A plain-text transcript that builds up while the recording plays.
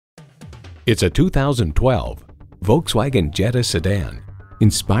It's a 2012 Volkswagen Jetta Sedan.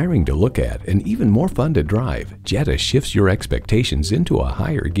 Inspiring to look at and even more fun to drive, Jetta shifts your expectations into a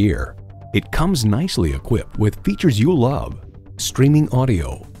higher gear. It comes nicely equipped with features you love: streaming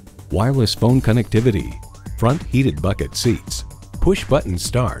audio, wireless phone connectivity, front heated bucket seats, push-button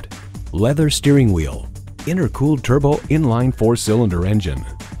start, leather steering wheel, intercooled turbo inline 4-cylinder engine,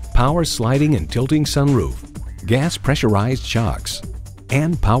 power sliding and tilting sunroof, gas pressurized shocks,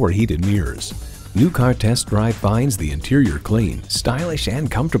 and power heated mirrors. New Car Test Drive finds the interior clean, stylish,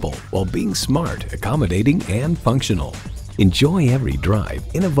 and comfortable while being smart, accommodating, and functional. Enjoy every drive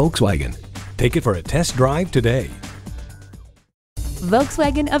in a Volkswagen. Take it for a test drive today.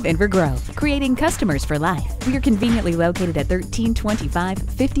 Volkswagen of Inver Grove, creating customers for life. We are conveniently located at 1325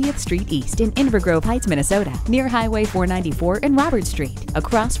 50th Street East in Inver-Grove-Heights, Minnesota, near Highway 494 and Robert Street,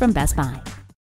 across from Best Buy.